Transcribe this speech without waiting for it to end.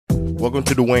Welcome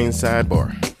to Dwayne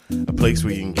Sidebar, a place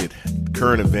where you can get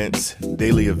current events,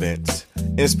 daily events,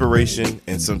 inspiration,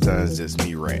 and sometimes just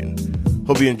me ranting.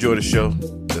 Hope you enjoy the show.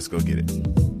 Let's go get it.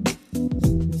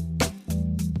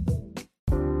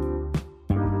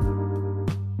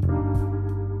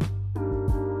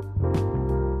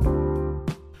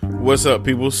 What's up,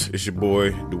 peoples? It's your boy,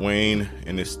 Dwayne,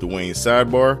 and it's Dwayne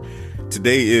Sidebar.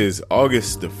 Today is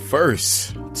August the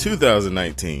 1st,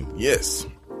 2019. Yes,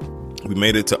 we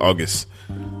made it to August,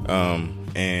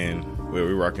 and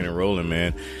we're rocking and rolling,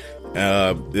 man.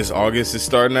 This August is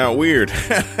starting out weird.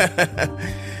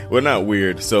 Well, not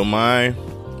weird. So my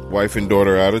wife and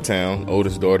daughter are out of town,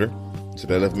 oldest daughter. So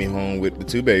that left me home with the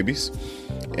two babies.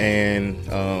 And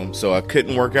so I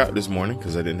couldn't work out this morning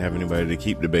because I didn't have anybody to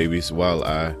keep the babies while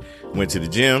I went to the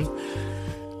gym.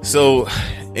 So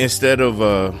instead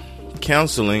of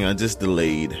counseling, I just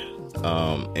delayed.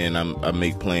 And I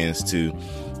make plans to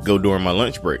go during my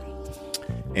lunch break.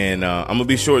 And I'm going to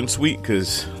be short and sweet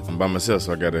because I'm by myself.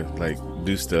 So I got to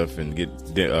do stuff and get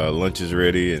lunches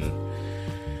ready and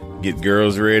get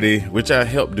girls ready, which I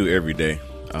help do every day.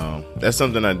 That's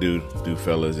something I do,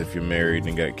 fellas. If you're married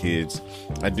and got kids,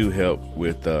 I do help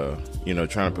with,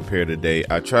 trying to prepare the day.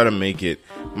 I try to make it,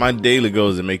 my daily goal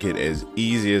is to make it as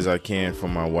easy as I can for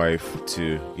my wife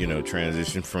to,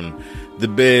 transition from the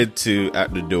bed to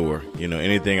out the door.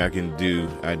 Anything I can do,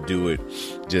 I do it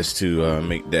just to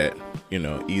make that,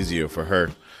 easier for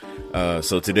her.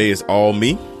 So today is all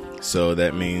me. So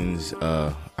that means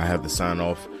I have to sign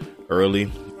off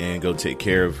early and go take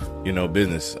care of,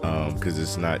 business, because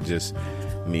it's not just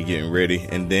me getting ready.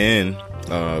 And then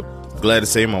glad to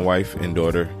say my wife and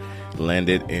daughter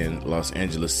landed in Los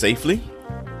Angeles safely,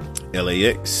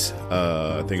 LAX.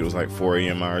 I think it was 4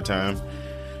 a.m. our time.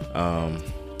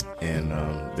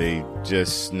 And they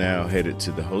just now headed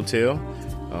to the hotel.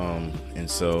 And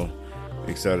so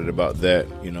excited about that,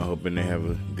 hoping they have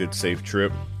a good, safe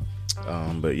trip.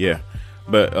 But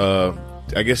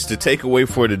I guess the takeaway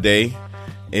for today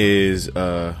is,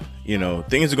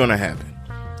 things are going to happen.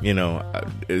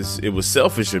 It was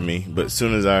selfish of me, but as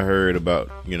soon as I heard about,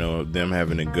 them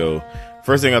having to go,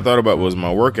 first thing I thought about was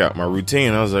my workout, my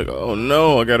routine. I was like, oh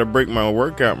no, I got to break my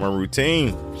workout, my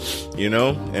routine,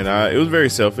 and it was very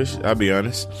selfish. I'll be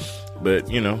honest, but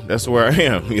that's where I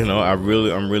am.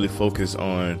 I'm really focused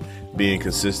on being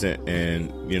consistent and,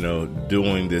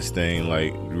 doing this thing,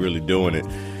 really doing it.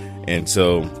 And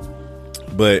so,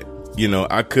 but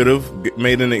I could have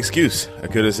made an excuse. I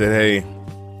could have said, hey,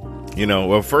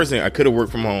 first thing, I could have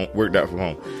worked out from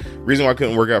home. Reason why I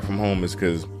couldn't work out from home is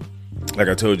because, like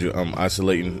I told you, I'm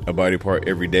isolating a body part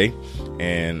every day,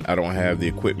 and I don't have the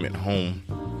equipment home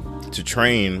to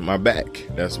train my back.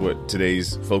 That's what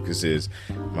today's focus is,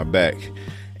 my back.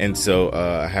 And so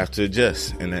I have to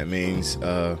adjust, and that means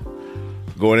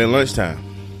going in lunchtime.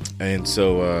 And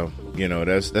so,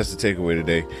 that's the takeaway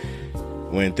today.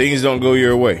 When things don't go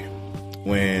your way,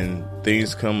 when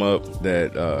things come up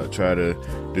that try to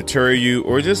deter you,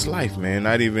 or just life, man,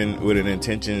 not even with an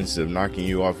intentions of knocking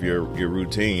you off your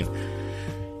routine,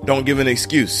 don't give an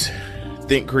excuse.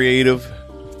 Think creative,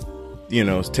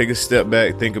 take a step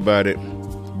back, think about it,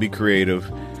 be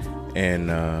creative, and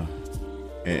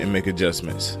make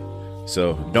adjustments.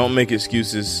 So don't make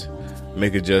excuses,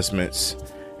 make adjustments.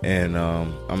 And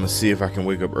I'm gonna see if I can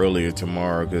wake up earlier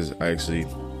tomorrow, because I actually,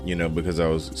 because I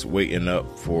was waiting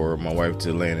up for my wife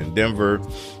to land in Denver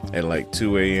at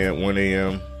 2 a.m., 1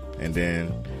 a.m. And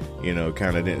then,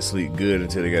 kind of didn't sleep good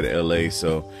until they got to LA.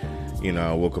 So,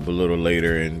 I woke up a little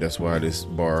later, and that's why this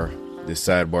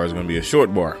sidebar is going to be a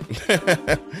short bar.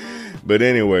 But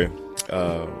anyway,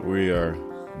 we are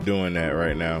doing that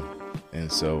right now.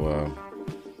 And so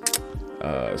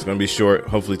it's going to be short.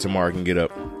 Hopefully tomorrow I can get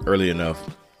up early enough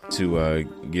to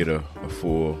get a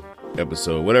full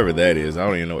episode, whatever that is. I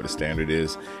don't even know what the standard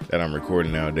is that I'm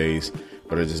recording nowadays,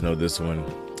 but I just know this one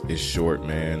is short,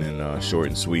 man, and short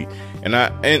and sweet. And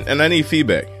I need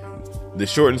feedback. The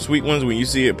short and sweet ones, when you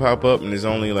see it pop up and it's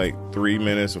only 3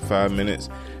 minutes or 5 minutes,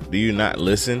 do you not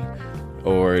listen,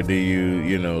 or do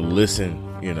you listen?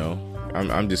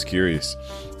 I'm just curious,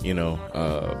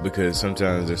 because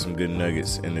sometimes there's some good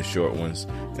nuggets in the short ones,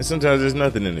 and sometimes there's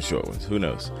nothing in the short ones. Who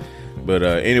knows? But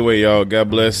anyway, y'all, God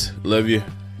bless. Love you.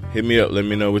 Hit me up. Let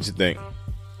me know what you think.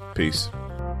 Peace.